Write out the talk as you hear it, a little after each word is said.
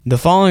The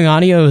following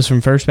audio is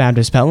from First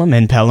Baptist Pelham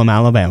in Pelham,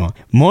 Alabama.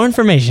 More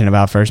information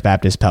about First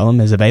Baptist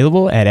Pelham is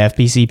available at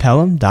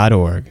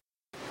fbcpelham.org.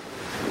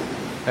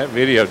 That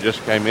video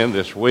just came in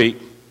this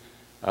week.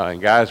 And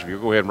guys, if you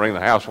go ahead and bring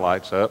the house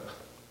lights up.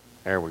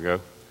 There we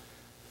go.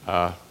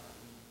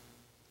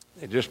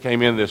 It just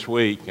came in this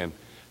week, and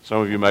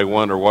some of you may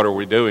wonder, what are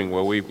we doing?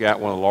 Well, we've got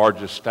one of the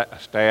largest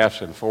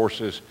staffs and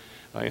forces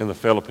in the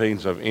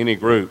Philippines of any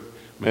group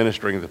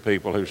ministering to the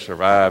people who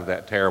survived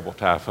that terrible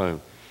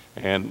typhoon.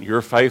 And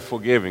your faithful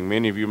giving,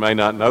 many of you may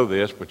not know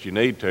this, but you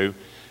need to.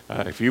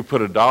 If you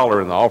put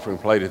 $1 in the offering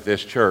plate at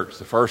this church,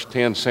 the first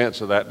 10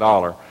 cents of that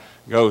dollar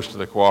goes to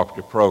the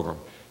cooperative program.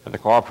 And the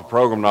cooperative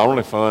program not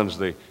only funds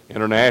the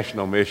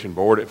International Mission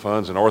Board, it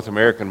funds the North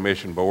American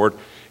Mission Board,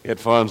 it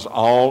funds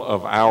all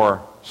of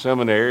our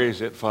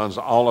seminaries, it funds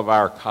all of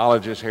our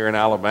colleges here in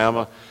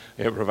Alabama.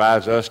 It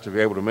provides us to be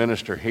able to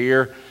minister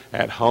here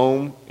at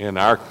home, in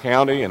our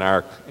county, in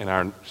our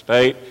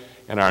state,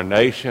 in our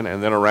nation,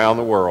 and then around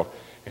the world.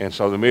 And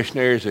so the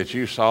missionaries that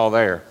you saw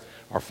there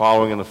are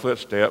following in the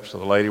footsteps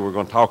of the lady we're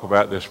going to talk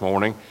about this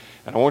morning.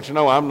 And I want you to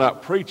know I'm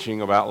not preaching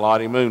about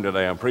Lottie Moon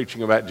today. I'm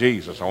preaching about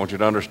Jesus. I want you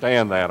to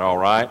understand that, all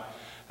right?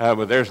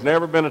 But there's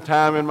never been a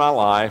time in my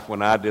life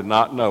when I did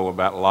not know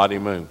about Lottie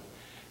Moon.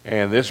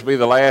 And this will be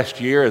the last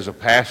year as a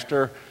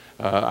pastor.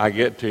 I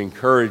get to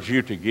encourage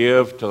you to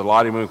give to the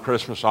Lottie Moon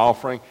Christmas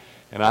offering.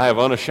 And I have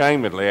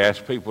unashamedly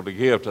asked people to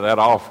give to that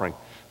offering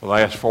for the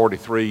last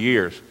 43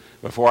 years.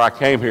 Before I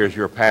came here as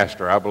your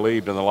pastor, I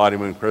believed in the Lottie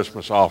Moon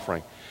Christmas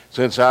offering.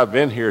 Since I've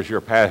been here as your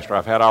pastor,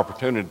 I've had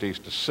opportunities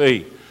to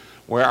see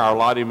where our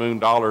Lottie Moon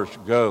dollars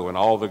go and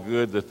all the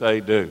good that they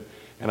do.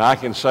 And I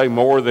can say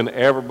more than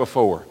ever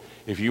before,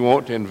 if you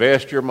want to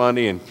invest your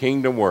money in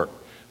kingdom work,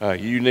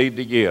 you need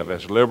to give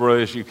as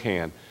liberally as you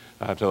can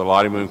to the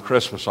Lottie Moon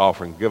Christmas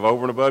offering. Give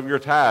over and above your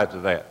tithe to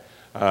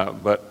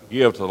that, but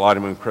give to the Lottie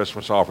Moon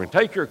Christmas offering.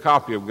 Take your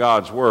copy of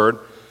God's Word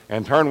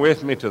and turn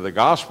with me to the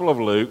Gospel of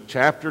Luke,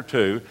 chapter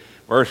 2,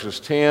 verses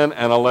 10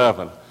 and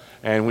 11.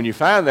 And when you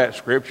find that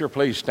scripture,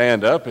 please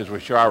stand up as we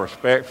show our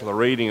respect for the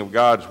reading of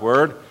God's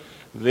Word.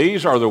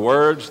 These are the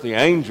words the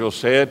angel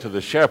said to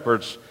the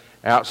shepherds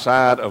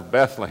outside of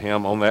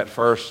Bethlehem on that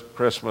first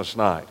Christmas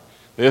night.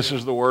 This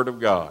is the Word of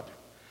God.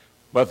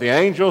 But the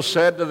angel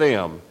said to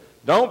them,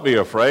 "Don't be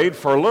afraid,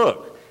 for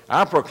look,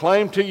 I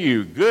proclaim to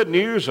you good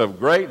news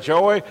of great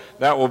joy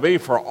that will be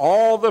for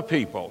all the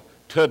people.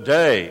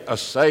 Today a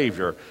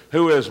Savior,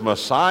 who is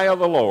Messiah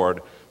the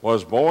Lord,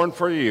 was born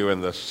for you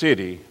in the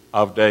city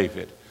of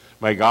David."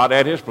 May God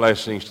add his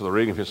blessings to the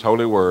reading of his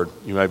holy word.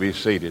 You may be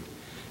seated.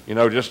 You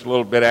know, just a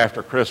little bit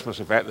after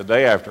Christmas, in fact, the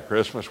day after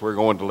Christmas, we're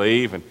going to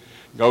leave and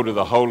go to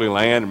the Holy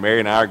Land. And Mary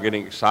and I are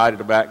getting excited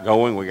about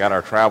going. We got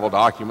our travel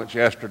documents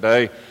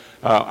yesterday.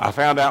 I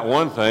found out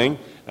one thing.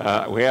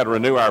 We had to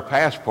renew our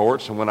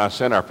passports, and when I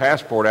sent our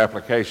passport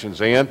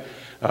applications in,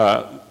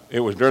 it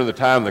was during the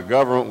time the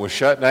government was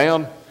shut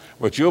down.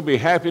 But you'll be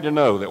happy to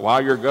know that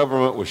while your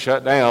government was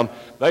shut down,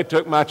 they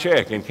took my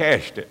check and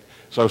cashed it.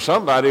 So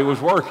somebody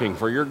was working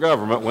for your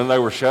government when they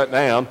were shut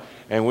down,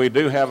 and we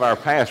do have our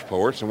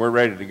passports, and we're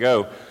ready to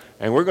go.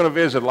 And we're going to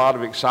visit a lot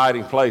of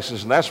exciting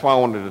places, and that's why I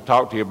wanted to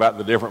talk to you about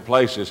the different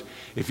places.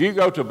 If you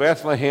go to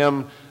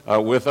Bethlehem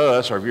with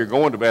us, or if you're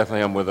going to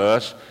Bethlehem with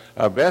us,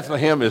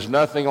 Bethlehem is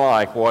nothing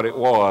like what it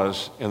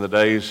was in the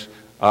days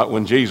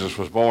when Jesus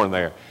was born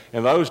there.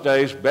 In those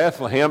days,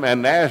 Bethlehem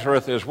and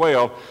Nazareth as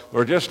well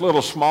were just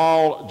little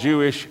small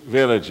Jewish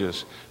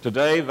villages.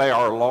 Today, they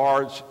are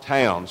large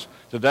towns.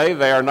 Today,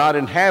 they are not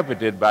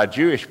inhabited by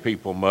Jewish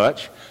people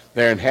much.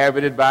 They're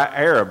inhabited by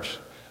Arabs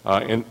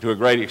to a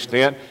great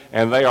extent,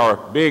 and they are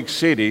big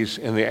cities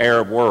in the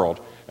Arab world,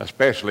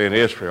 especially in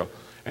Israel.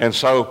 And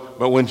so,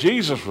 but when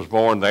Jesus was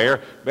born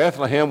there,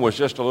 Bethlehem was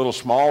just a little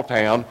small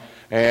town,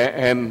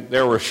 and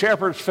there were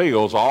shepherds'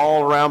 fields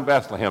all around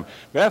Bethlehem.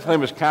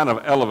 Bethlehem is kind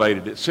of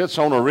elevated. It sits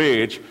on a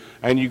ridge,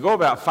 and you go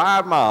about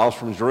 5 miles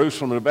from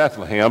Jerusalem to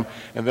Bethlehem,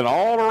 and then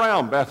all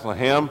around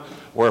Bethlehem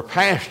were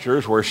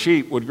pastures where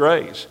sheep would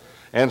graze.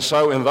 And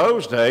so in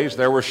those days,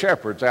 there were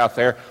shepherds out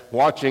there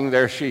watching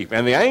their sheep.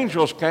 And the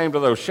angels came to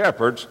those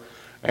shepherds,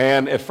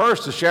 and at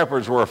first the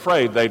shepherds were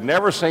afraid. They'd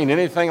never seen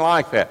anything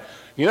like that.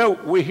 You know,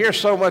 we hear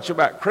so much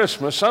about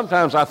Christmas.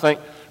 Sometimes I think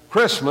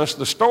Christmas,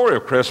 the story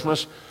of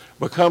Christmas,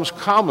 becomes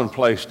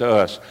commonplace to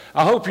us.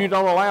 I hope you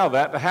don't allow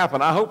that to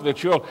happen. I hope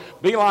that you'll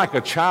be like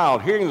a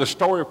child hearing the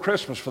story of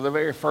Christmas for the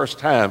very first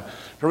time,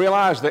 to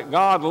realize that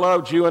God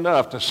loved you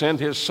enough to send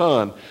his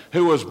son,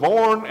 who was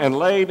born and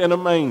laid in a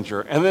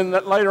manger, and then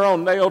that later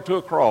on nailed to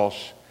a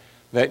cross,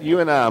 that you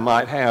and I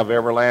might have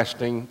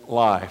everlasting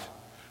life.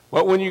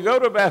 But when you go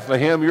to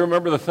Bethlehem, you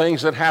remember the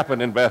things that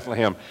happened in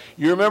Bethlehem.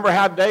 You remember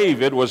how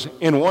David was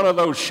in one of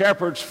those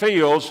shepherds'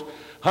 fields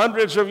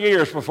hundreds of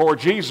years before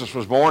Jesus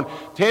was born,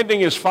 tending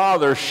his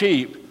father's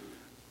sheep,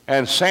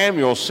 and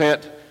Samuel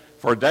sent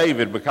for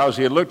David because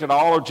he had looked at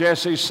all of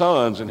Jesse's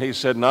sons, and he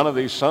said, none of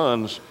these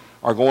sons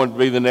are going to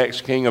be the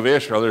next king of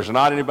Israel. There's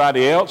not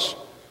anybody else.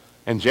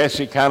 And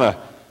Jesse kind of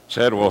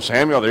said, well,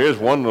 Samuel, there is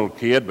one little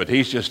kid, but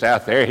he's just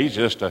out there. He's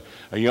just a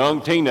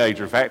young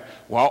teenager. In fact,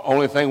 well,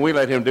 only thing we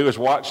let him do is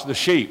watch the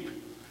sheep.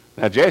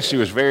 Now, Jesse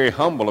was very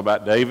humble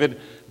about David.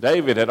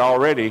 David had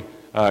already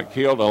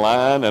killed a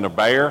lion and a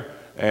bear,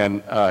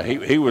 and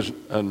he was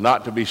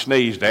not to be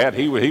sneezed at.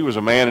 He was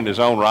a man in his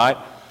own right,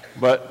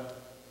 but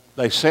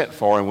they sent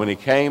for him. When he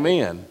came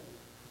in,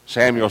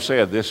 Samuel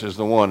said, this is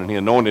the one, and he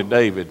anointed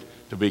David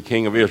to be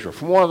king of Israel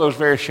from one of those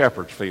very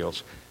shepherd's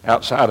fields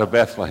outside of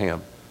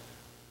Bethlehem.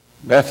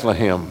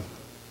 Bethlehem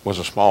was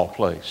a small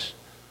place,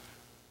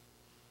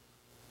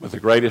 but the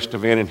greatest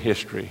event in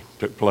history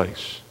took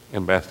place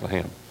in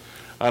Bethlehem.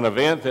 An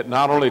event that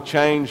not only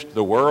changed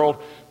the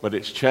world, but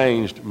it's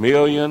changed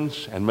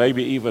millions and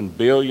maybe even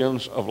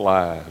billions of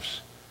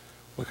lives,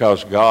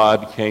 because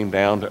God came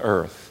down to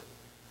earth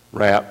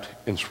wrapped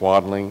in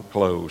swaddling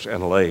clothes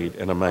and laid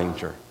in a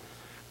manger.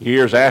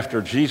 Years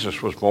after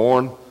Jesus was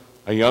born,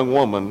 a young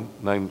woman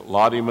named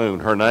Lottie Moon,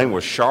 her name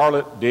was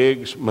Charlotte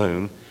Diggs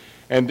Moon,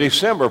 and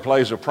December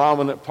plays a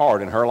prominent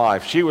part in her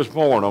life. She was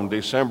born on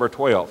December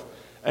 12th,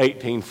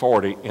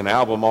 1840 in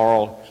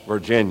Albemarle,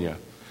 Virginia.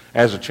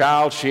 As a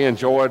child, she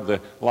enjoyed the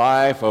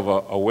life of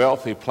a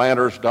wealthy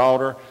planter's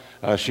daughter.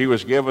 She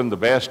was given the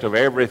best of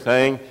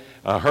everything.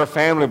 Her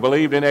family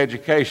believed in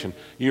education.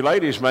 You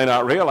ladies may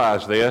not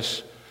realize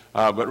this,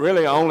 but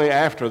really only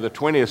after the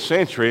 20th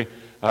century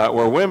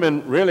were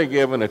women really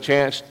given a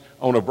chance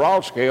on a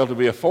broad scale to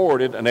be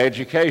afforded an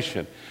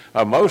education.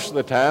 Most of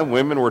the time,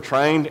 women were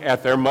trained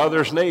at their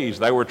mother's knees.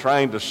 They were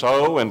trained to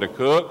sew and to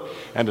cook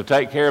and to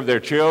take care of their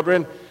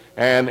children,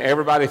 and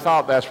everybody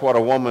thought that's what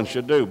a woman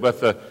should do.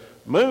 But the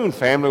Moon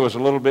family was a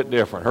little bit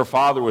different. Her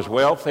father was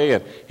wealthy,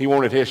 and he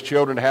wanted his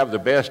children to have the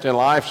best in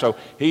life, so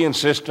he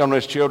insisted on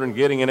his children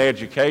getting an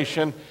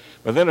education.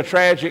 But then a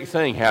tragic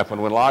thing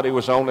happened when Lottie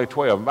was only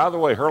 12. And by the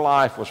way, her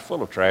life was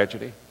full of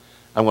tragedy.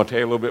 I'm going to tell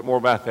you a little bit more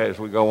about that as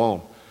we go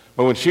on.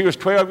 But when she was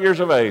 12 years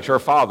of age, her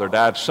father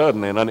died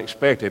suddenly and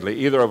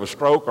unexpectedly, either of a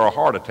stroke or a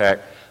heart attack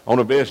on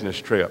a business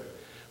trip.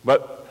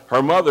 But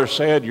her mother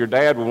said, your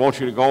dad would want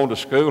you to go on to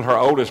school. Her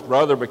oldest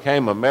brother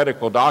became a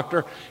medical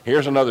doctor.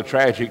 Here's another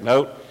tragic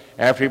note.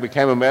 After he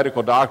became a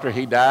medical doctor,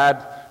 he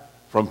died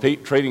from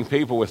treating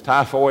people with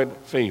typhoid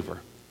fever.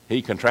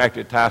 He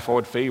contracted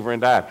typhoid fever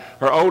and died.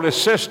 Her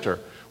oldest sister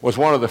was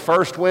one of the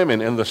first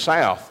women in the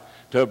South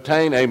to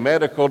obtain a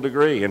medical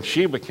degree, and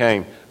she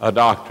became a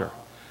doctor.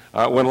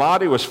 When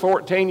Lottie was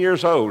 14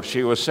 years old,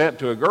 she was sent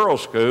to a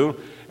girls' school,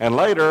 and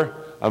later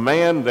a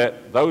man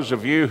that those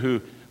of you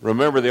who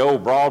remember the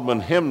old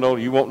Broadman hymnal,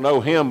 you won't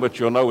know him, but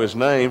you'll know his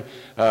name.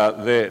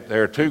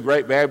 There are two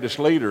great Baptist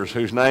leaders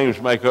whose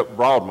names make up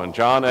Broadman,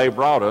 John A.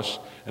 Broadus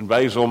and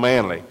Basil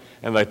Manley.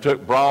 And they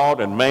took Broad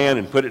and Man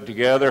and put it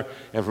together,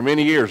 and for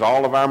many years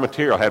all of our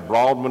material had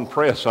Broadman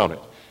Press on it.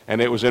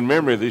 And it was in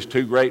memory of these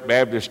two great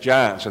Baptist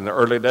giants in the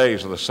early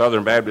days of the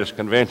Southern Baptist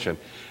Convention.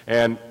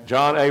 And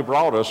John A.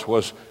 Broadus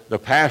was the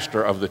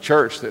pastor of the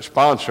church that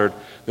sponsored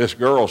this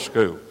girls'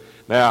 school.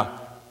 Now,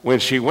 when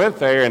she went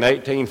there in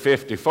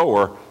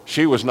 1854,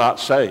 she was not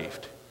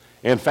saved.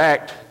 In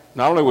fact,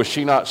 not only was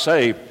she not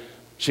saved,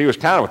 she was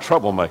kind of a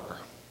troublemaker.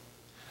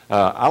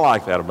 I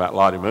like that about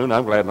Lottie Moon.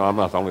 I'm glad I'm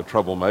not the only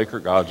troublemaker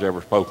God's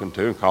ever spoken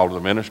to and called to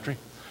the ministry.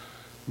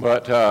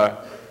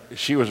 But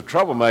she was a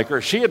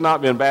troublemaker. She had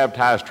not been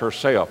baptized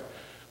herself.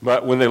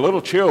 But when the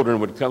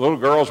little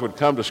girls would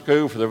come to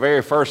school for the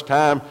very first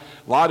time,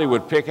 Lottie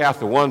would pick out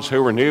the ones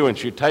who were new, and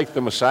she'd take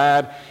them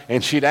aside,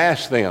 and she'd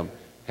ask them,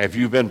 have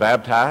you been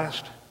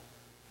baptized?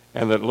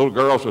 And the little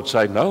girls would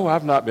say, no,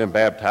 I've not been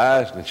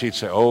baptized. And she'd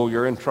say, oh,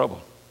 you're in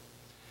trouble.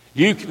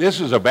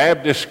 This is a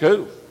Baptist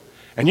school,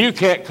 and you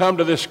can't come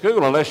to this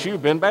school unless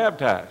you've been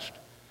baptized.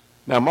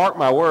 Now, mark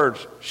my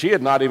words, she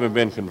had not even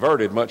been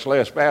converted, much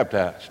less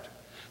baptized.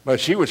 But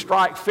she would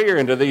strike fear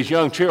into these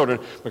young children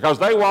because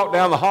they walked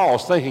down the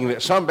halls thinking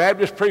that some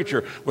Baptist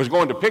preacher was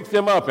going to pick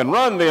them up and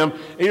run them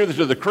either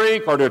to the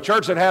creek or to a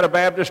church that had a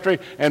baptistry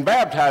and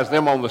baptize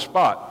them on the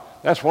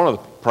spot. That's one of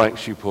the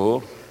pranks she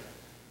pulled.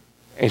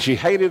 And she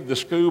hated the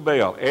school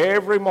bell.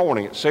 Every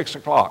morning at 6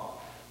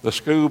 o'clock, the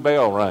school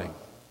bell rang.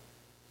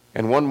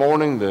 And one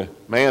morning, the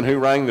man who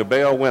rang the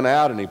bell went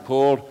out and he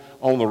pulled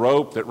on the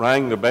rope that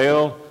rang the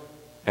bell,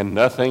 and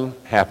nothing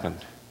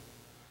happened.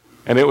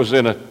 And it was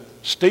in a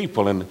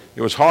steeple, and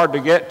it was hard to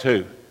get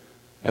to.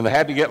 And they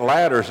had to get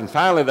ladders, and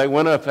finally they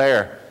went up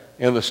there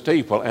in the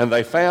steeple, and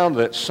they found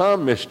that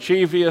some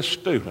mischievous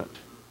student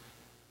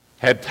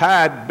had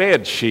tied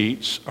bed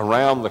sheets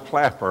around the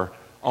clapper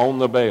on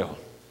the bell.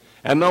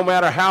 And no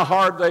matter how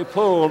hard they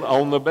pulled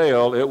on the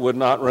bell, it would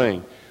not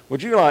ring.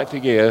 Would you like to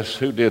guess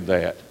who did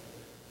that?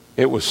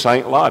 It was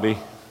St. Lottie.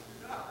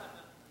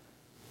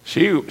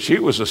 She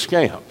was a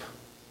scamp.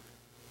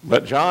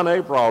 But John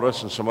A.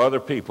 Broadus and some other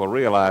people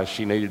realized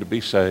she needed to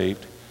be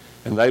saved,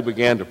 and they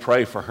began to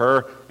pray for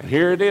her. And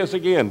here it is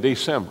again,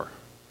 December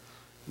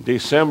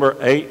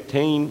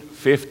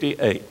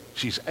 1858.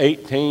 She's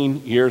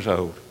 18 years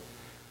old.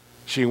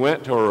 She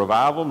went to a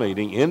revival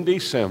meeting in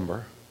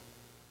December,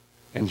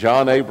 and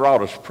John A.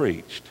 Broadus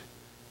preached,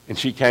 and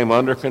she came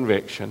under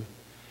conviction.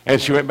 And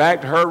she went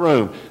back to her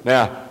room.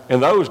 Now, in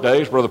those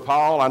days, Brother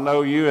Paul, I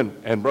know you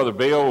and Brother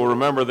Bill will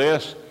remember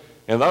this.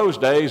 In those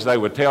days, they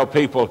would tell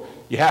people,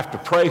 you have to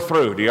pray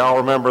through. Do y'all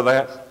remember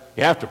that?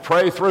 You have to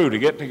pray through to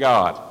get to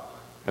God.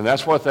 And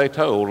that's what they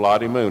told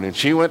Lottie Moon. And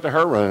she went to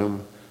her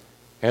room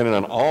and in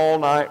an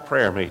all-night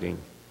prayer meeting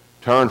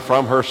turned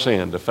from her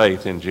sin to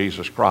faith in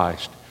Jesus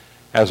Christ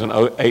as an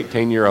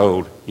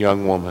 18-year-old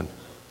young woman.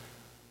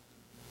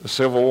 The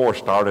Civil War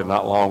started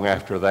not long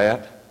after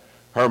that.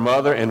 Her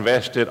mother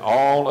invested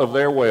all of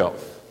their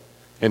wealth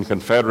in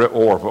Confederate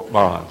war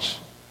bonds.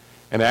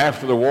 And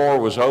after the war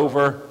was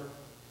over,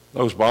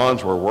 those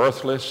bonds were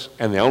worthless,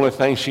 and the only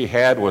thing she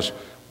had was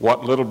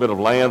what little bit of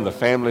land the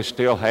family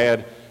still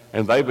had,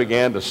 and they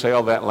began to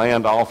sell that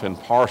land off in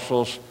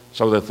parcels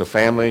so that the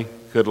family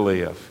could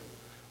live.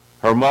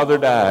 Her mother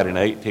died in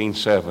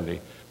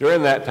 1870.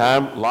 During that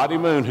time, Lottie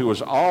Moon, who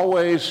was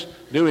always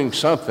doing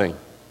something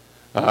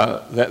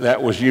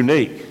that was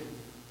unique,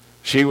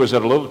 she was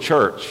at a little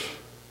church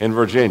in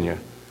Virginia,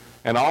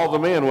 and all the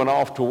men went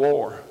off to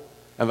war,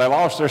 and they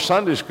lost their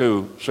Sunday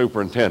school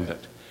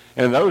superintendent.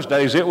 And in those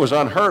days, it was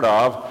unheard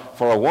of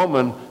for a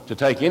woman to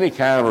take any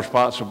kind of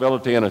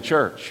responsibility in a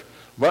church.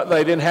 But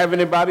they didn't have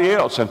anybody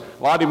else. And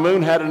Lottie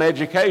Moon had an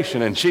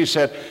education, and she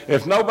said,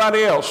 if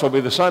nobody else will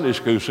be the Sunday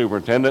school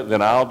superintendent,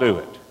 then I'll do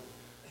it.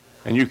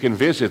 And you can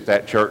visit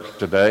that church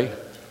today.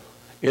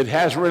 It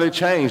hasn't really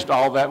changed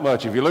all that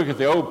much. If you look at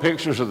the old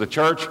pictures of the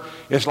church,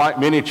 it's like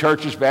many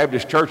churches,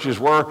 Baptist churches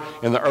were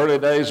in the early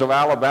days of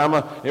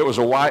Alabama. It was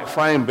a white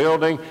frame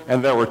building,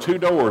 and there were 2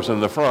 doors in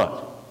the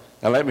front.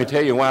 Now let me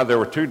tell you why there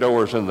were 2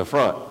 doors in the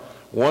front.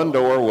 One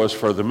door was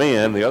for the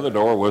men, the other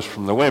door was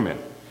from the women.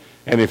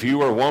 And if you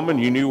were a woman,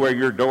 you knew where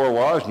your door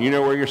was, and you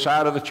knew where your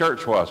side of the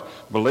church was.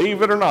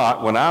 Believe it or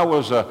not, when I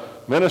was a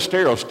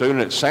ministerial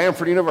student at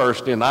Samford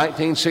University in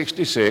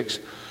 1966,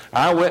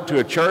 I went to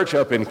a church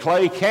up in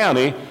Clay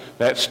County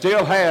that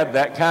still had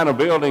that kind of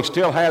building,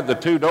 still had the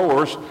 2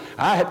 doors.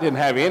 I didn't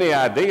have any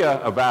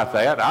idea about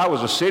that. I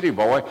was a city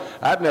boy.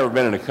 I'd never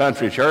been in a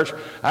country church.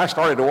 I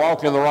started to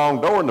walk in the wrong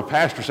door, and the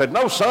pastor said,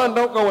 no, son,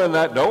 don't go in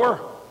that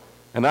door.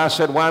 And I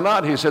said, why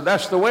not? He said,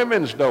 that's the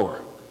women's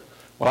door.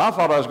 Well, I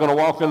thought I was going to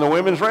walk in the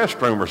women's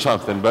restroom or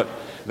something, but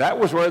that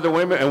was where the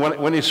women, and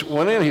when he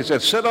went in, he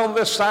said, sit on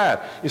this side.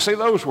 You see,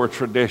 those were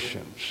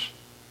traditions.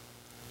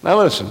 Now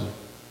listen,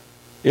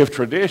 if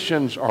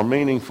traditions are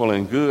meaningful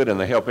and good and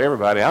they help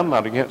everybody, I'm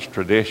not against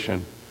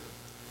tradition.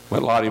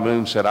 When Lottie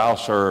Moon said, I'll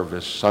serve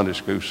as Sunday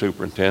school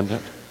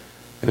superintendent.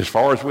 And as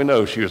far as we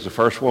know, she was the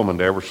first woman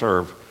to ever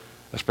serve,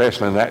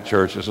 especially in that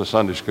church, as a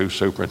Sunday school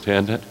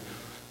superintendent.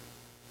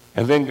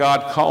 And then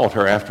God called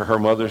her after her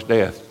mother's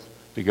death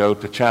to go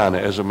to China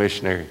as a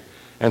missionary.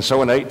 And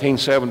so in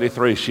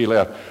 1873, she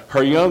left.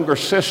 Her younger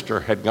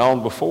sister had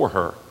gone before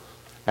her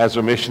as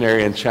a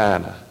missionary in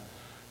China.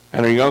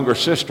 And her younger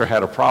sister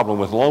had a problem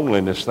with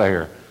loneliness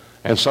there.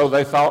 And so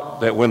they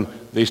thought that when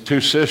these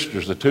 2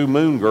 sisters, the 2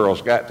 Moon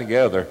girls, got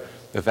together,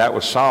 that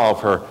would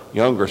solve her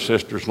younger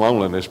sister's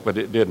loneliness, but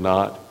it did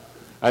not.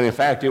 And in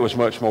fact, it was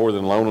much more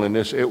than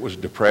loneliness. It was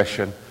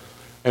depression.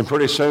 And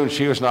pretty soon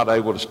she was not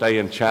able to stay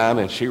in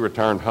China, and she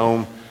returned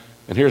home.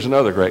 And here's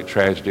another great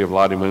tragedy of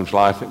Lottie Moon's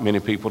life that many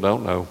people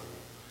don't know.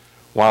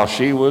 While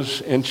she was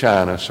in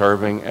China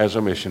serving as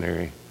a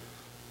missionary,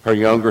 her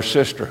younger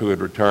sister, who had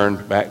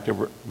returned back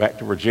to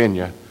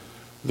Virginia,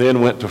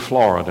 then went to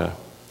Florida.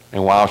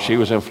 And while she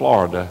was in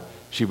Florida,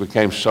 she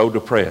became so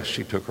depressed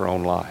she took her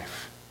own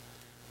life.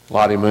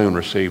 Lottie Moon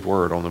received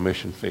word on the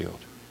mission field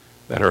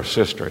that her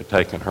sister had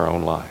taken her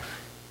own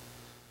life.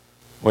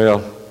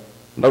 Well,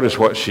 notice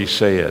what she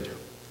said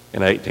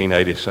in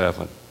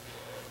 1887.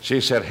 She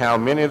said, how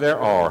many there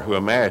are who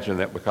imagine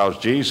that because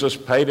Jesus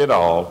paid it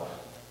all,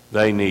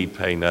 they need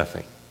pay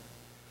nothing,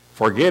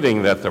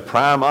 forgetting that the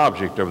prime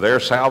object of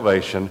their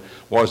salvation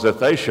was that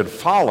they should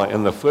follow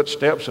in the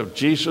footsteps of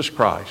Jesus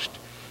Christ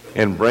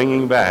in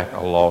bringing back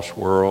a lost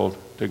world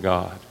to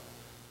God.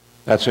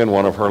 That's in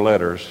one of her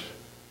letters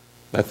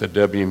that the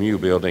WMU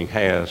building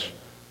has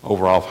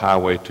over off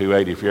Highway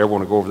 280. If you ever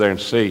want to go over there and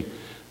see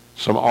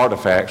some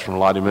artifacts from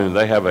Lottie Moon,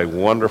 they have a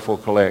wonderful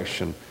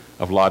collection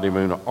of Lottie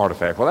Moon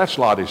artifacts. Well, that's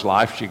Lottie's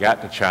life. She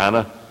got to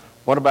China.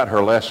 What about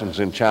her lessons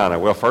in China?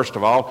 Well, first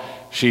of all,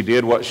 she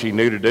did what she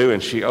knew to do,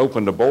 and she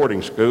opened a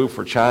boarding school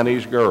for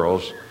Chinese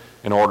girls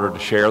in order to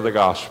share the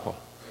gospel.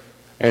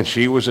 And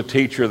she was a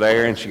teacher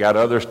there, and she got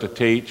others to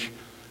teach,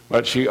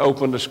 but she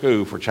opened a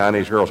school for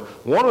Chinese girls.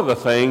 One of the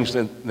things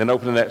in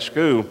opening that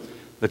school,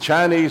 the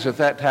Chinese at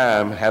that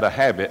time had a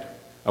habit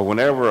of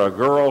whenever a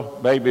girl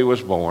baby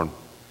was born,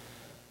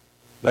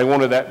 they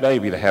wanted that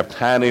baby to have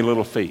tiny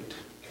little feet.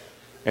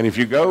 And if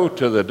you go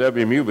to the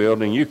WMU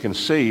building, you can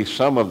see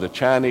some of the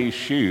Chinese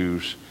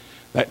shoes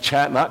that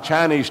not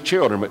Chinese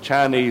children, but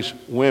Chinese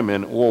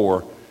women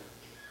wore,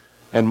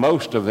 and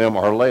most of them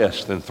are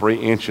less than 3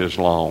 inches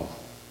long.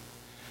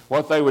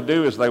 What they would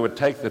do is they would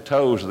take the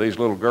toes of these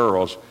little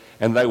girls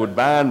and they would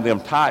bind them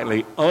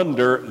tightly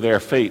under their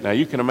feet. Now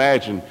you can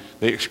imagine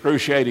the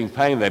excruciating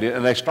pain that is.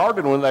 And they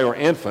started when they were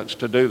infants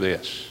to do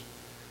this.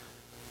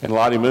 And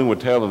Lottie Moon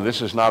would tell them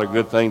this is not a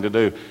good thing to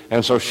do.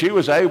 And so she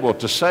was able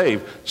to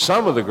save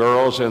some of the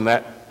girls in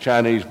that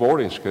Chinese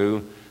boarding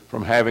school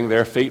from having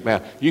their feet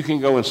bound. You can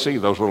go and see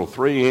those little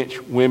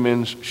 3-inch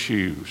women's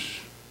shoes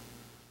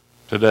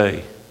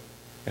today.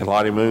 And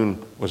Lottie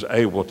Moon was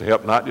able to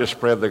help not just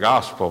spread the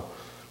gospel,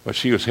 but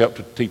she was helped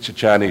to teach the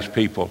Chinese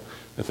people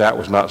that that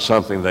was not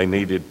something they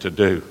needed to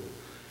do.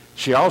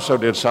 She also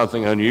did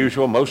something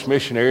unusual. Most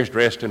missionaries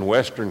dressed in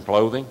Western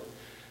clothing,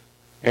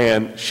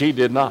 and she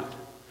did not.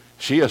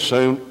 She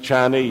assumed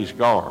Chinese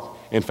garb.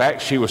 In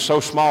fact, she was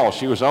so small,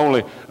 she was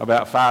only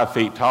about 5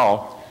 feet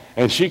tall,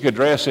 and she could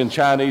dress in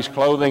Chinese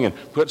clothing and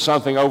put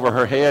something over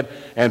her head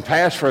and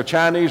pass for a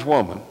Chinese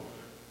woman.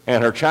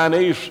 And her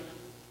Chinese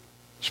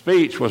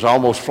speech was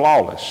almost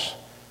flawless.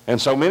 And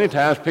so many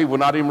times people would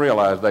not even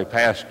realize they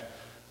passed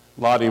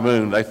Lottie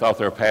Moon. They thought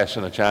they were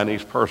passing a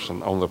Chinese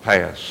person on the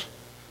pass.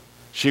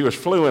 She was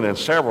fluent in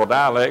several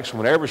dialects.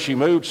 Whenever she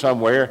moved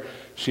somewhere,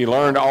 she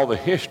learned all the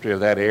history of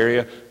that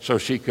area so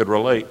she could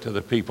relate to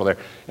the people there.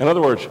 In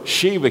other words,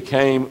 she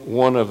became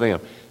one of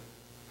them.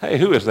 Hey,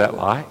 who is that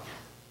like?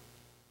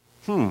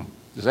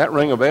 Does that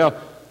ring a bell?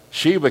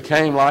 She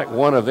became like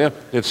one of them.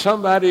 Did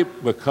somebody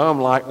become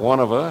like one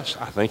of us?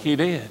 I think he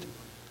did.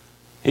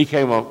 He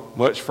came a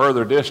much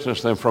further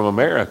distance than from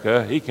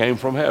America. He came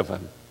from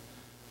heaven.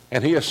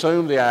 And he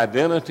assumed the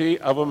identity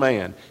of a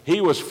man. He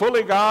was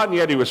fully God, and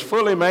yet he was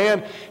fully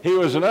man. He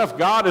was enough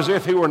God as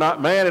if he were not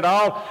man at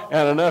all,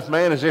 and enough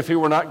man as if he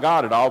were not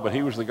God at all, but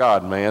he was the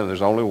God-man.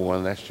 There's only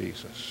one, that's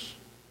Jesus.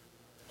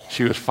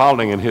 She was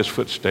following in his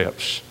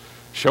footsteps,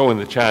 showing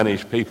the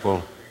Chinese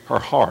people her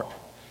heart.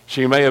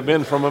 She may have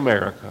been from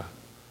America,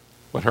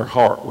 but her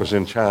heart was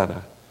in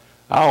China.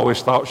 I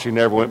always thought she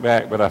never went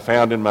back, but I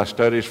found in my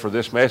studies for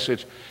this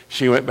message,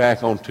 she went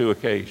back on 2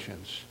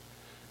 occasions.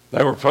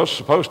 They were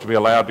supposed to be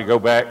allowed to go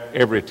back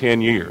every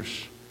 10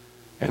 years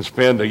and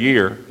spend a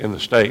year in the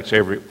States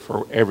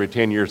for every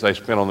 10 years they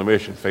spent on the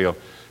mission field.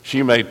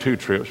 She made 2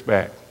 trips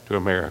back to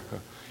America.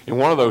 In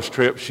one of those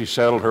trips, she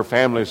settled her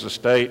family's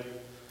estate,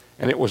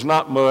 and it was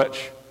not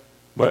much,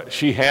 but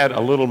she had a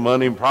little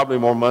money, probably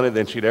more money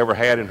than she'd ever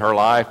had in her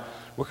life,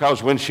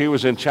 because when she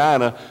was in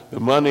China, the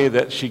money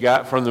that she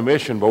got from the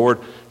mission board,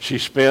 she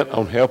spent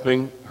on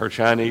helping her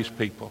Chinese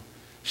people.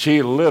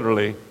 She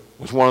literally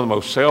was one of the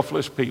most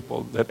selfless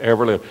people that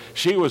ever lived.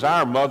 She was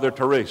our Mother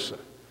Teresa.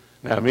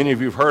 Now, many of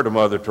you have heard of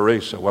Mother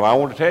Teresa. Well, I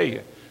want to tell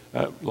you,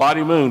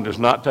 Lottie Moon does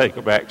not take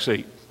a back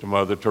seat to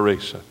Mother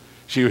Teresa.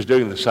 She was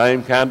doing the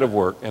same kind of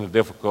work in a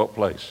difficult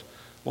place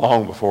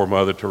long before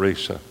Mother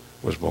Teresa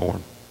was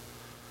born.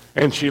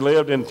 And she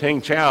lived in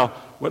Tingchao.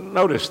 Well,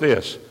 notice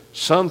this.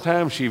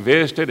 Sometimes she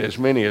visited as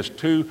many as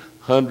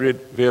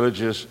 200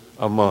 villages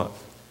a month.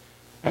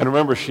 And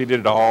remember, she did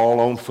it all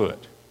on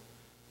foot.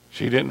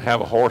 She didn't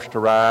have a horse to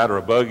ride or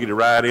a buggy to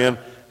ride in.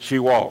 She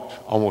walked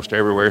almost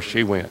everywhere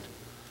she went.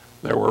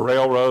 There were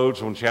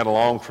railroads when she had a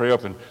long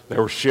trip, and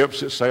there were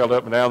ships that sailed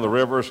up and down the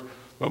rivers,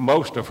 but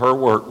most of her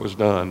work was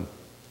done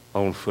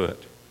on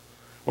foot.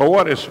 Well,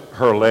 what is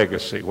her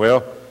legacy?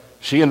 Well,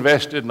 she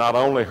invested not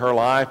only her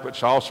life,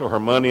 but also her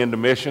money into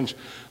missions.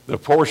 The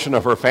portion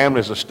of her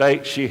family's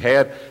estate she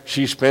had,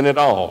 she spent it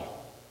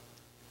all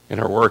in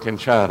her work in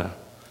China.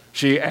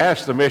 She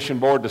asked the mission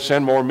board to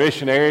send more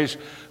missionaries,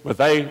 but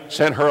they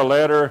sent her a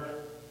letter,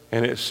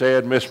 and it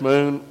said, Miss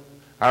Moon,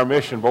 our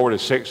mission board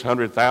is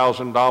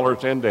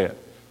 $600,000 in debt.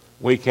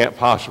 We can't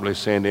possibly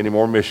send any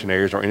more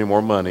missionaries or any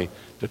more money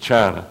to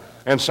China.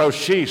 And so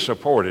she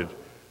supported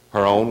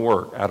her own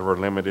work out of her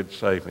limited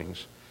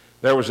savings.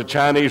 There was a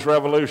Chinese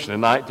Revolution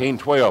in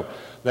 1912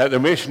 that the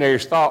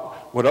missionaries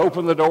thought would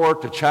open the door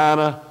to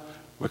China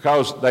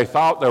because they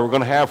thought they were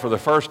going to have for the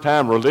first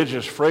time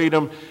religious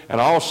freedom, and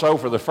also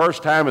for the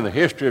first time in the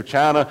history of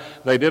China,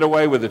 they did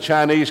away with the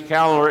Chinese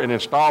calendar and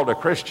installed a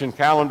Christian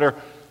calendar.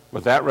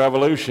 But that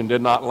revolution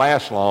did not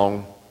last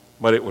long,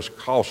 but it was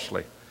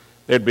costly.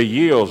 There'd be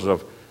years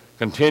of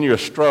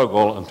continuous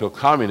struggle until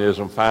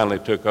communism finally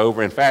took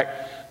over. In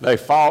fact, they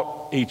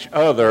fought each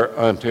other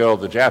until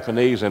the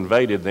Japanese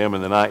invaded them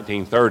in the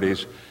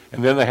 1930s,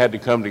 and then they had to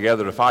come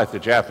together to fight the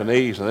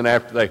Japanese, and then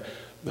after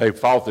they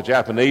fought the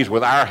Japanese,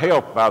 with our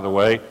help, by the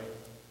way,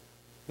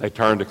 they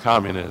turned to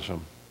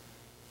communism.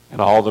 And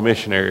all the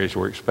missionaries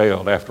were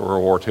expelled after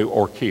World War II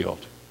or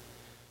killed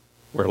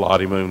where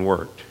Lottie Moon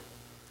worked.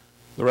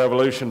 The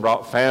revolution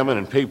brought famine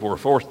and people were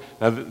forced.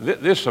 Now,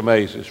 this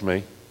amazes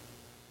me.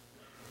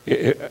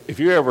 If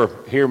you ever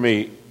hear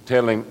me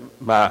telling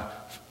my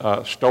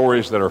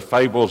stories that are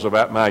fables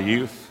about my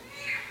youth,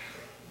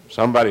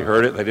 somebody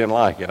heard it, they didn't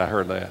like it, I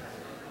heard that.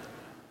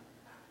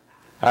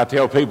 I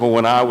tell people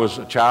when I was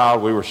a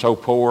child, we were so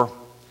poor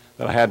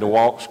that I had to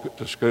walk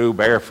to school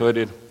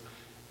barefooted,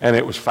 and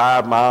it was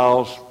 5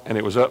 miles, and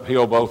it was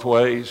uphill both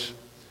ways.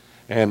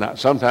 And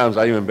sometimes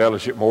I even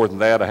embellish it more than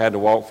that. I had to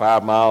walk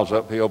 5 miles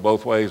uphill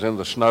both ways in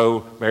the snow,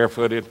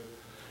 barefooted.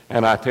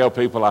 And I tell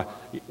people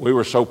we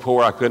were so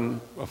poor I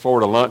couldn't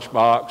afford a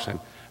lunchbox,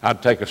 and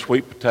I'd take a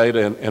sweet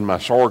potato in my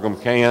sorghum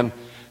can,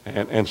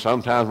 and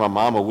sometimes my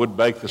mama would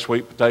bake the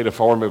sweet potato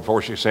for me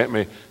before she sent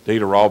me to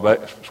eat a raw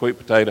sweet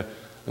potato.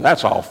 And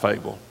that's all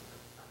fable.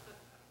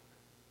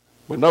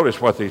 But notice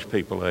what these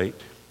people ate.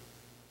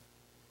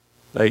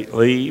 They ate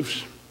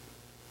leaves,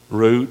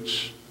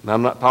 roots, and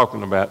I'm not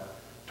talking about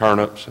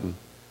turnips and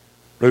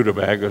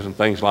rutabagas and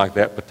things like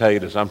that,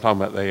 potatoes. I'm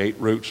talking about they ate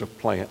roots of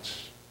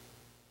plants.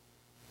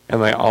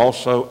 And they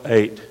also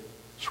ate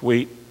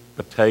sweet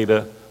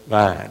potato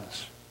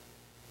vines.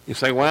 You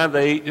say, why did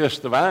they eat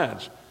just the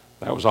vines?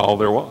 That was all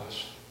there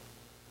was.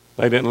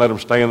 They didn't let them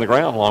stay in the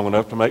ground long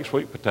enough to make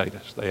sweet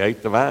potatoes. They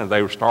ate the vines.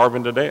 They were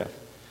starving to death.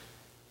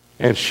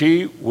 And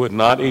she would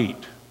not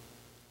eat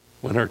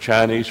when her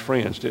Chinese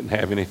friends didn't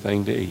have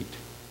anything to eat.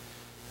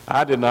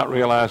 I did not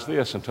realize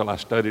this until I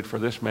studied for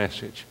this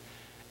message.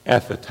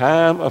 At the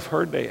time of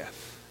her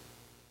death,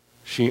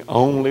 she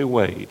only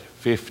weighed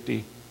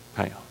 50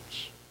 pounds.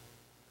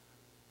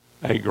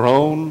 A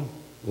grown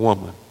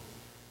woman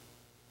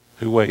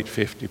who weighed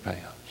 50 pounds.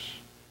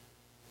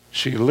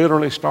 She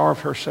literally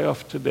starved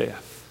herself to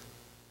death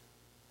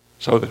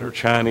so that her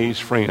Chinese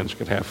friends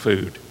could have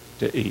food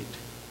to eat.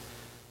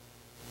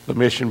 The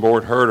mission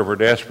board heard of her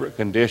desperate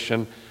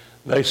condition.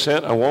 They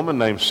sent a woman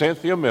named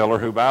Cynthia Miller,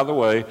 who, by the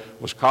way,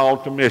 was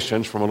called to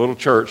missions from a little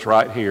church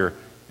right here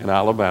in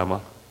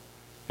Alabama.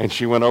 And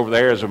she went over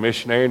there as a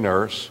missionary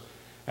nurse.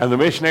 And the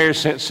missionaries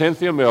sent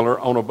Cynthia Miller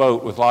on a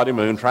boat with Lottie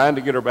Moon, trying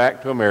to get her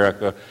back to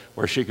America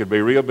where she could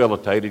be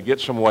rehabilitated, get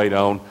some weight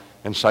on,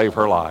 and save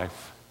her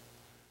life.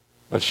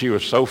 But she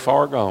was so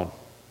far gone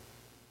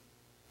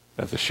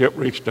that the ship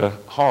reached a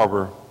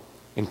harbor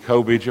in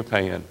Kobe,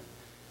 Japan.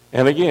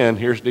 And again,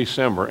 here's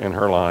December in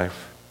her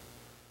life.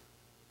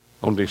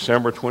 On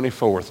December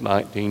 24th,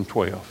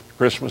 1912,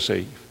 Christmas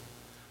Eve,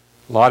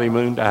 Lottie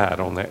Moon died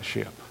on that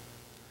ship.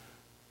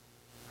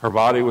 Her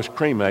body was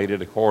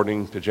cremated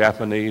according to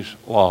Japanese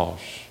laws.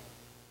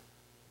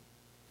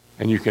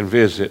 And you can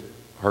visit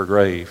her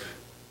grave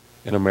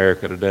in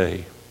America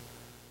today.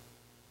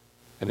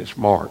 And it's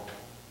marked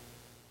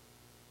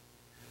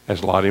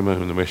as Lottie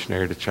Moon, the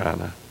missionary to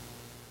China.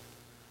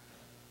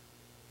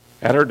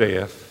 At her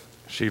death,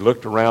 she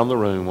looked around the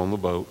room on the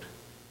boat,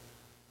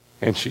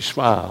 and she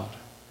smiled,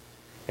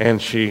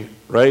 and she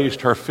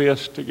raised her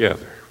fist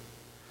together,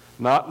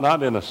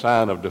 not in a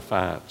sign of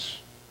defiance,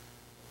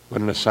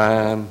 but in a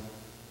sign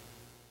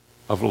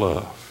of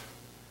love.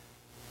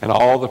 And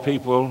all the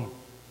people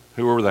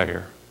who were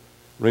there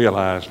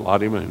realized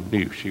Lottie Moon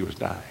knew she was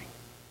dying.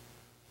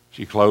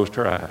 She closed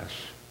her eyes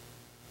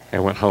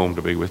and went home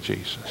to be with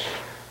Jesus.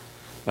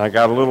 Now, I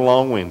got a little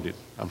long-winded.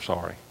 I'm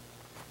sorry.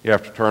 You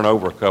have to turn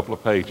over a couple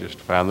of pages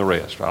to find the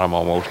rest. I'm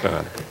almost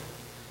done.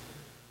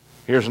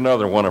 Here's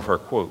another one of her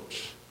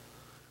quotes.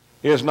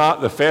 Is not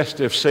the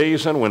festive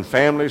season when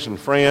families and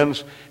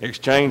friends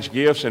exchange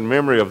gifts in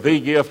memory of the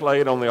gift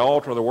laid on the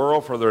altar of the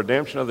world for the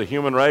redemption of the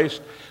human race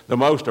the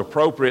most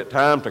appropriate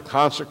time to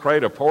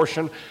consecrate a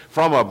portion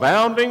from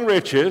abounding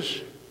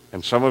riches,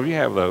 and some of you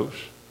have those,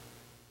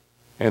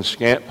 and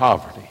scant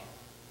poverty,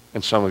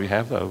 and some of you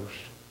have those,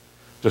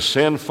 to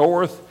send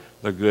forth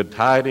the good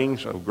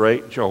tidings of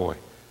great joy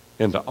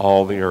into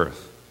all the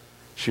earth?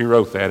 She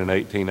wrote that in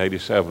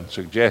 1887,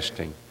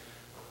 suggesting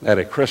that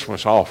a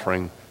Christmas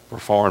offering for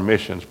foreign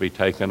missions be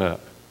taken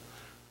up.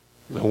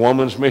 The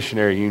Woman's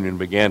Missionary Union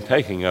began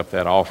taking up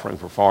that offering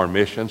for foreign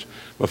missions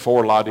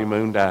before Lottie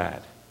Moon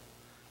died.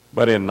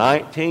 But in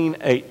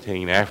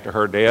 1918, after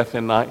her death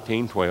in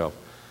 1912,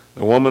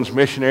 the Woman's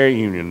Missionary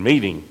Union,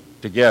 meeting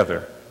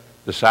together,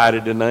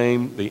 decided to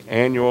name the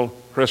annual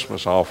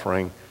Christmas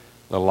offering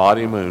the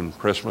Lottie Moon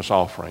Christmas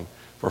offering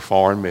for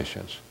foreign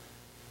missions.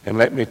 And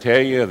let me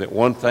tell you that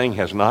one thing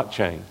has not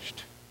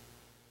changed.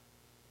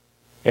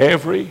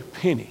 Every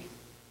penny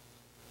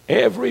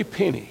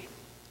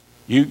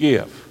you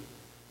give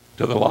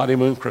to the Lottie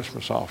Moon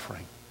Christmas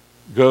offering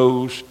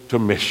goes to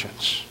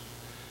missions.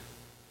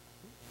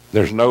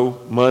 There's no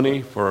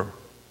money for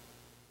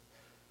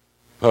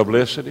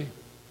publicity.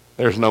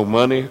 There's no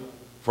money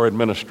for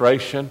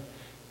administration.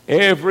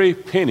 Every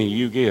penny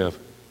you give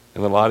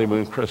in the Lottie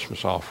Moon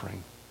Christmas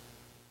offering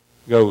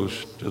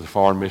goes to the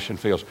foreign mission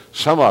fields.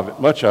 Some of it,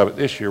 much of it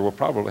this year, will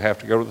probably have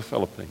to go to the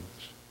Philippines,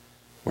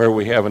 where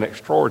we have an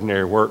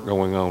extraordinary work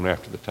going on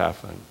after the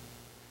typhoon.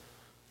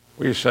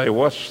 We say,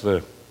 what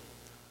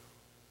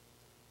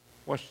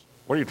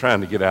are you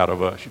trying to get out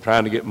of us? You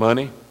trying to get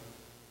money?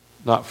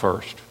 Not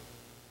first.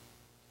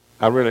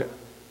 I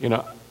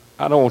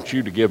don't want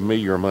you to give me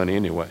your money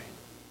anyway.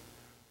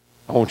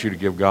 I want you to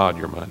give God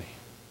your money.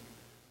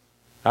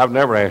 I've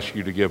never asked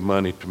you to give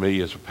money to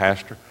me as a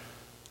pastor.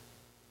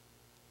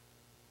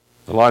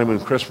 The Lottie Moon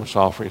Christmas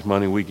offering is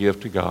money we give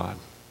to God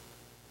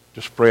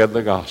to spread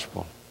the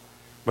gospel.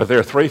 But there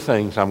are three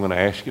things I'm going to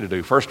ask you to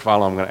do. First of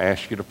all, I'm going to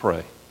ask you to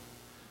pray.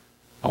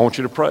 I want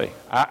you to pray.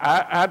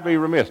 I'd be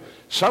remiss.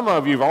 Some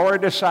of you have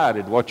already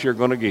decided what you're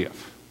going to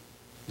give.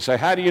 You say,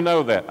 how do you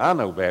know that? I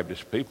know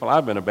Baptist people.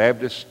 I've been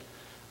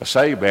a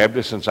saved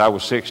Baptist since I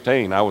was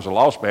 16. I was a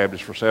lost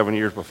Baptist for 7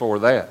 years before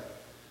that.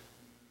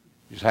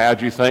 You say,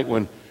 how'd you think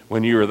when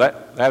When you were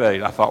that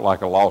age, I thought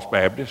like a lost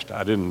Baptist.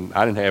 I didn't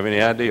have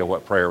any idea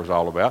what prayer was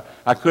all about.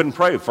 I couldn't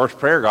pray. The first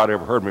prayer God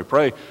ever heard me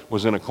pray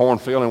was in a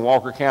cornfield in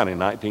Walker County in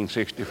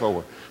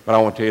 1964. But I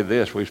want to tell you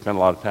this, we've spent a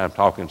lot of time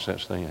talking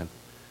since then.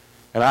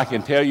 And I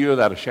can tell you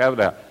without a shadow of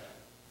doubt,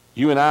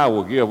 you and I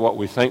will give what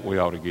we think we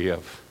ought to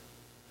give.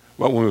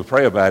 But when we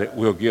pray about it,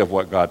 we'll give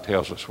what God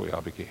tells us we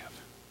ought to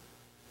give.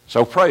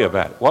 So pray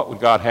about it. What would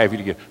God have you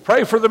to give?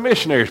 Pray for the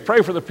missionaries.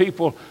 Pray for the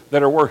people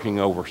that are working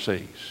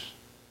overseas.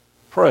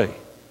 Pray.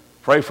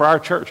 Pray for our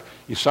church.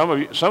 Some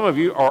of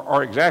you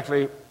are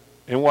exactly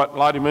in what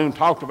Lottie Moon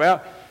talked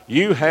about.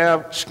 You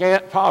have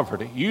scant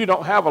poverty. You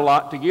don't have a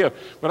lot to give.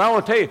 But I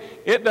want to tell you,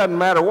 it doesn't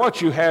matter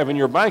what you have in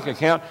your bank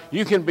account.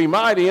 You can be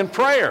mighty in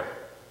prayer.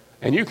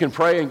 And you can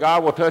pray and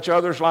God will touch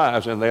others'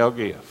 lives and they'll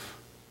give.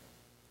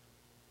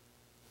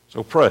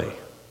 So pray.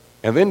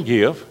 And then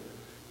give.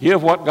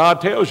 Give what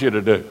God tells you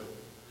to do.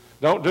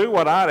 Don't do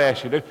what I'd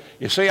ask you to do.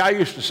 You see, I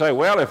used to say,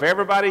 well, if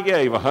everybody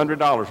gave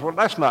 $100, well,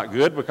 that's not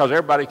good because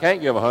everybody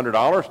can't give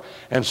 $100.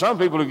 And some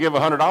people who give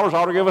 $100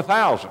 ought to give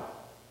 $1,000.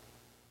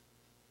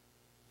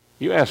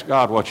 You ask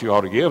God what you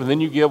ought to give, and then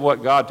you give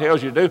what God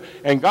tells you to do,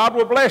 and God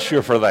will bless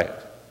you for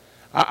that.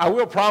 I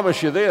will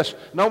promise you this,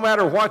 no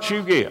matter what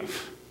you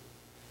give,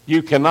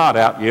 you cannot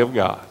outgive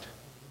God.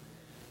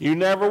 You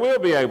never will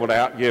be able to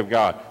outgive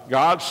God.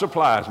 God's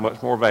supply is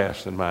much more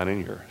vast than mine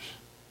and yours.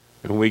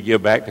 When we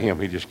give back to Him,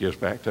 He just gives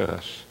back to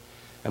us.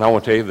 And I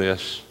want to tell you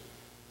this.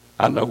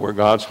 I know where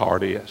God's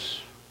heart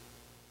is.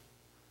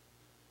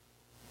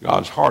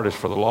 God's heart is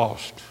for the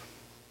lost.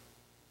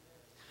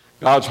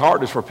 God's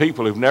heart is for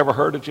people who've never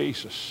heard of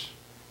Jesus.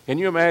 Can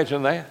you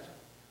imagine that?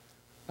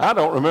 I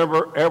don't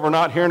remember ever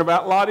not hearing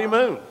about Lottie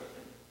Moon.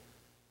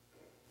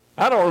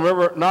 I don't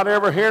remember not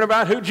ever hearing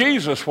about who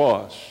Jesus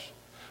was.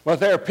 But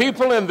there are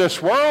people in this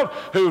world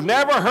who've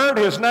never heard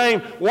His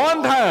name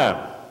one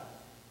time.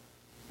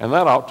 And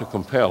that ought to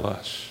compel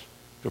us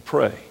to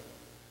pray.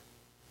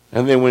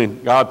 And then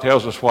when God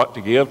tells us what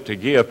to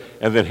give.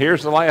 And then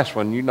here's the last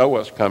one. You know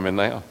what's coming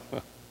now.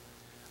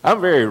 I'm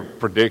very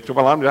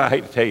predictable. I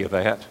hate to tell you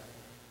that.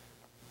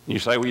 You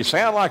say, well, you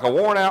sound like a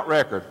worn-out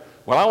record.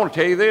 Well, I want to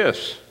tell you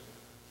this.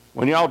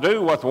 When y'all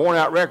do what the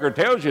worn-out record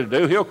tells you to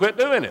do, He'll quit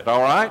doing it,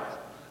 all right?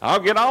 I'll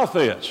get off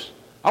this.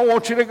 I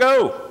want you to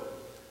go.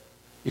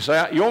 You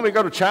say, you want me to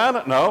go to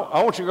China? No,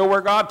 I want you to go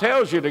where God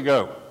tells you to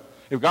go.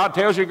 If God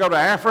tells you to go to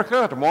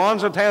Africa, to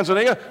Mwanza,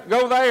 Tanzania,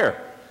 go there.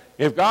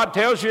 If God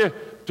tells you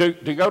to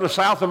go to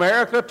South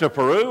America, to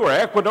Peru or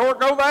Ecuador,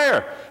 go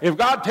there. If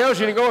God tells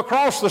you to go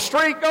across the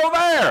street, go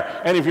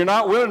there. And if you're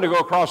not willing to go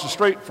across the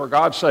street, for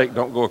God's sake,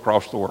 don't go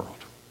across the world,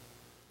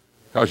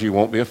 because you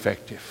won't be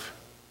effective.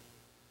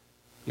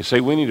 You see,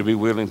 we need to be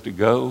willing to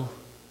go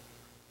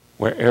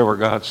wherever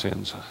God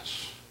sends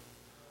us.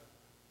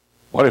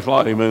 What if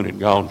Lottie Moon had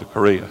gone to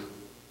Korea?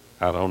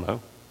 I don't know.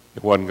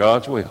 It wasn't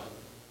God's will.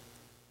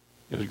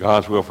 It was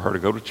God's will for her to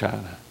go to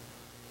China.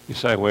 You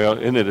say, well,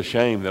 isn't it a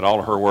shame that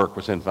all of her work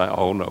was in vain?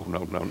 Oh, no.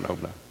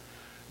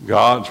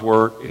 God's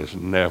work is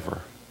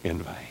never in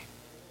vain.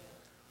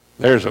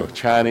 There's a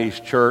Chinese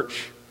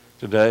church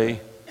today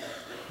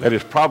that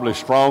is probably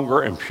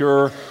stronger and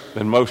purer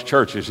than most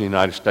churches in the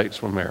United States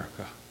of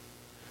America.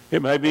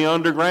 It may be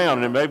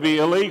underground and it may be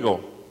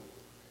illegal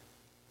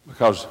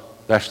because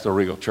that's the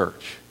real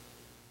church.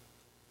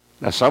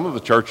 Now, some of the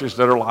churches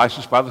that are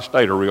licensed by the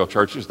state are real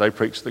churches. They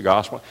preach the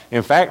gospel.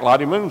 In fact,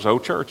 Lottie Moon's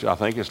old church, I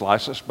think, is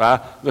licensed by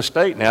the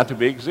state now to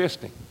be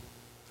existing.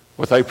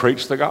 But they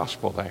preach the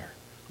gospel there.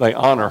 They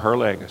honor her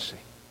legacy.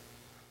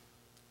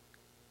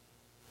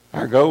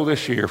 Our goal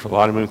this year for the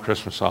Lottie Moon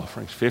Christmas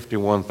offering is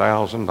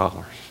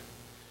 $51,000.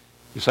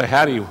 You say,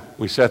 how do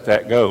we set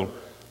that goal?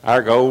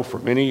 Our goal for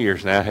many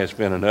years now has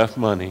been enough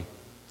money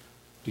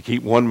to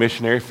keep one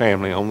missionary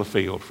family on the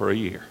field for a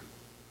year.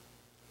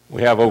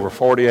 We have over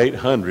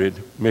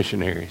 4,800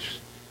 missionaries.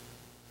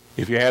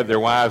 If you add their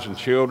wives and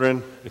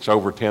children, it's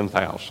over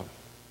 10,000.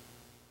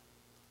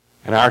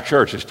 And our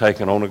church has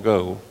taken on a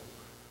goal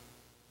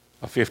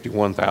of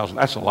 $51,000.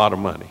 That's a lot of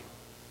money.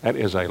 That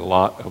is a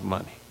lot of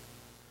money.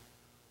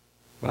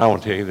 But I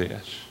want to tell you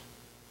this.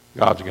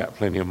 God's got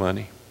plenty of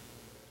money.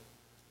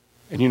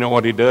 And you know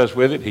what He does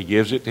with it? He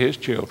gives it to His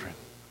children.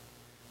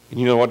 And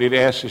you know what He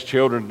asks His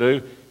children to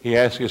do? He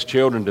asks His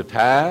children to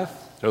tithe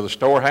to the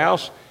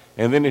storehouse.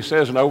 And then He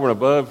says, and over and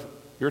above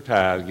your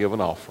tithe, give an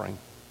offering.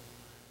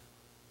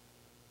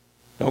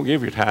 Don't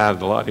give your tithe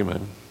to Lottie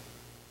Moon.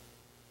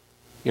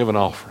 Give an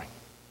offering.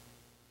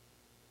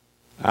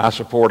 I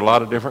support a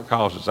lot of different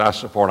causes. I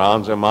support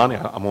Anza Mani.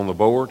 I'm on the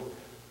board.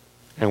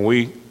 And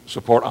we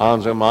support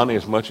Anza Mani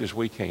as much as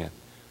we can.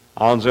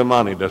 Anza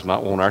Mani does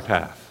not want our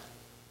tithe.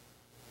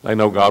 They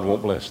know God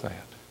won't bless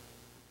that.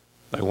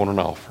 They want an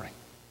offering.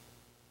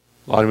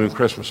 Lottie Moon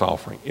Christmas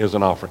offering is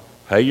an offering.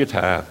 Pay your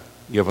tithe.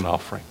 Give an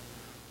offering.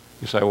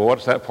 You say, well,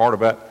 what's that part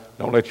about?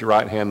 Don't let your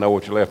right hand know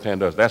what your left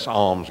hand does. That's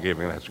alms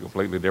giving. That's a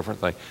completely different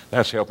thing.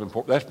 That's helping.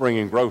 That's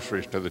bringing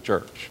groceries to the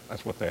church.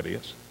 That's what that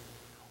is.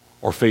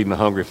 Or feeding a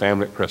hungry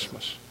family at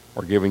Christmas.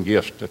 Or giving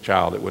gifts to a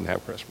child that wouldn't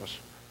have Christmas.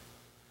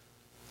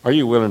 Are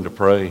you willing to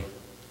pray,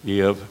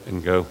 give,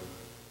 and go?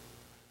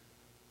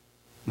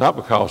 Not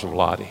because of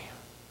Lottie,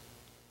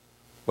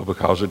 but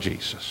because of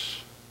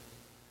Jesus.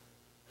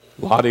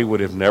 Lottie would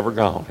have never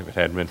gone if it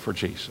hadn't been for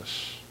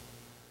Jesus.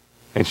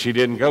 And she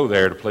didn't go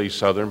there to please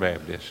Southern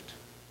Baptist.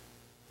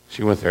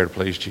 She went there to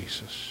please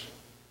Jesus.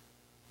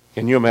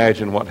 Can you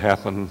imagine what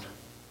happened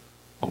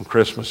on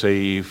Christmas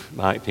Eve,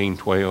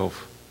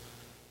 1912,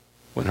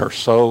 when her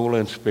soul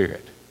and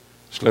spirit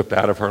slipped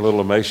out of her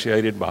little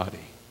emaciated body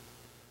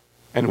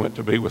and went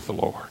to be with the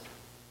Lord?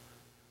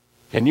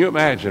 Can you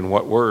imagine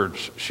what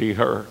words she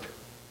heard?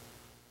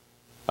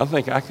 I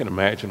think I can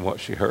imagine what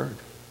she heard.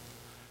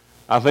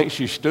 I think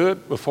she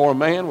stood before a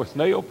man with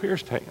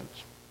nail-pierced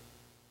hands.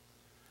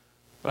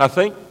 But I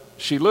think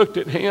she looked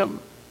at him,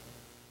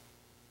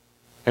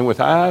 and with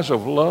eyes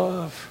of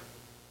love,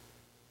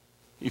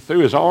 he threw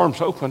his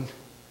arms open,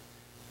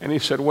 and he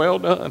said, "Well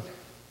done.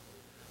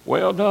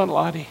 Well done,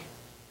 Lottie.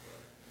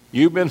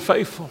 You've been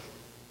faithful.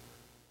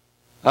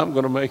 I'm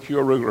going to make you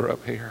a ruler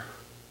up here."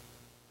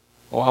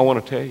 Oh, I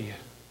want to tell you,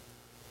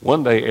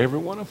 one day every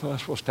one of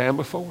us will stand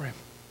before him.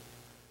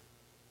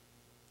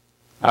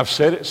 I've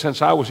said it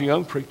since I was a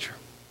young preacher.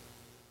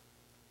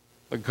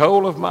 The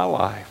goal of my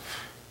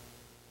life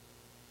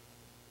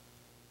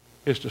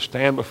is to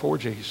stand before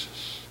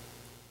Jesus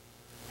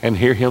and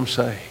hear him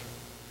say,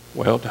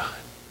 "Well done."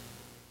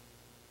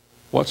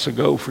 What's the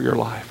goal for your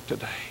life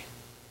today?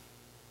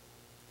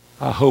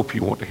 I hope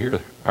you want to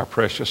hear our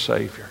precious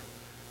Savior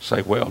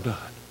say, "Well done,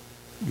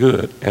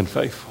 good and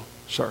faithful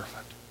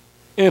servant.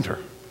 Enter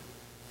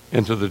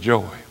into the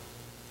joy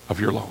of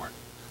your Lord."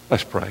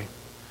 Let's pray.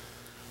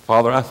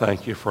 Father, I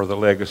thank you for the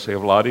legacy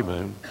of Lottie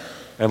Moon.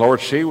 And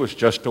Lord, she was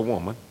just a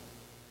woman.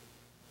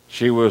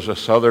 She was a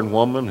Southern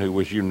woman who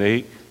was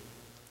unique.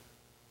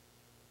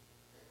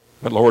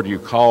 But Lord, you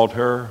called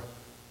her,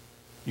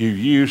 you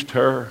used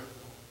her,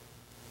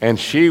 and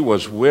she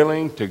was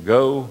willing to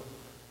go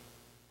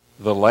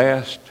the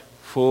last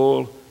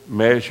full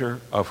measure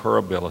of her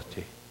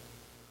ability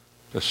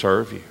to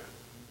serve you.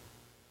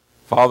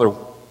 Father,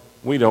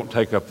 we don't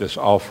take up this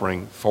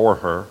offering for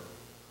her,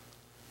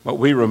 but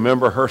we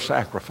remember her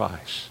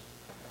sacrifice.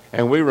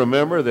 And we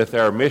remember that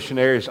there are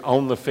missionaries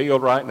on the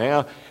field right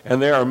now,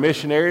 and there are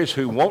missionaries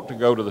who want to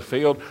go to the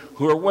field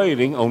who are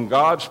waiting on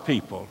God's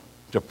people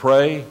to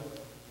pray,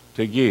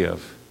 to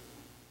give,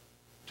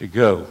 to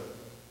go,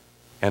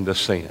 and to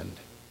send.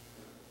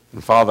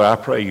 And Father, I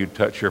pray you'd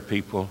touch your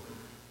people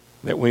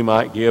that we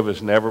might give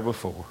as never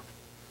before,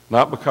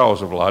 not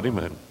because of Lottie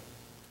Moon,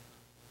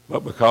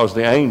 but because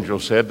the angel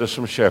said to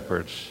some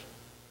shepherds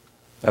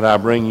that I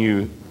bring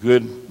you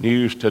good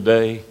news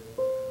today,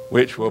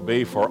 which will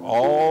be for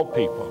all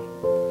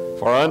people.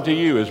 For unto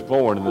you is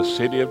born in the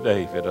city of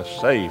David a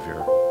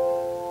Savior,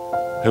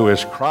 who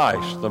is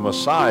Christ, the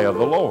Messiah,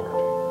 the Lord.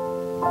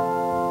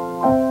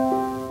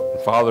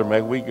 And Father,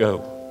 may we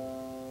go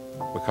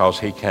because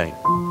he came.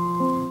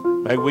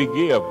 May we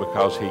give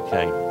because he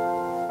came.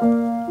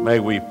 May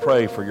we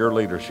pray for your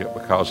leadership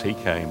because he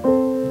came.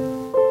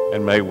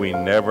 And may we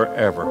never,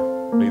 ever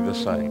be the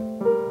same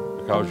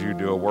because you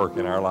do a work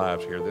in our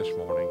lives here this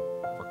morning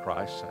for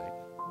Christ's sake.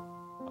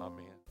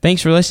 Amen.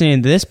 Thanks for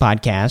listening to this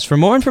podcast. For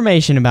more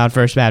information about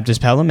First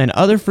Baptist Pelham and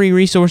other free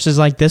resources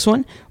like this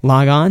one,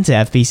 log on to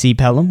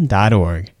fbcpelham.org.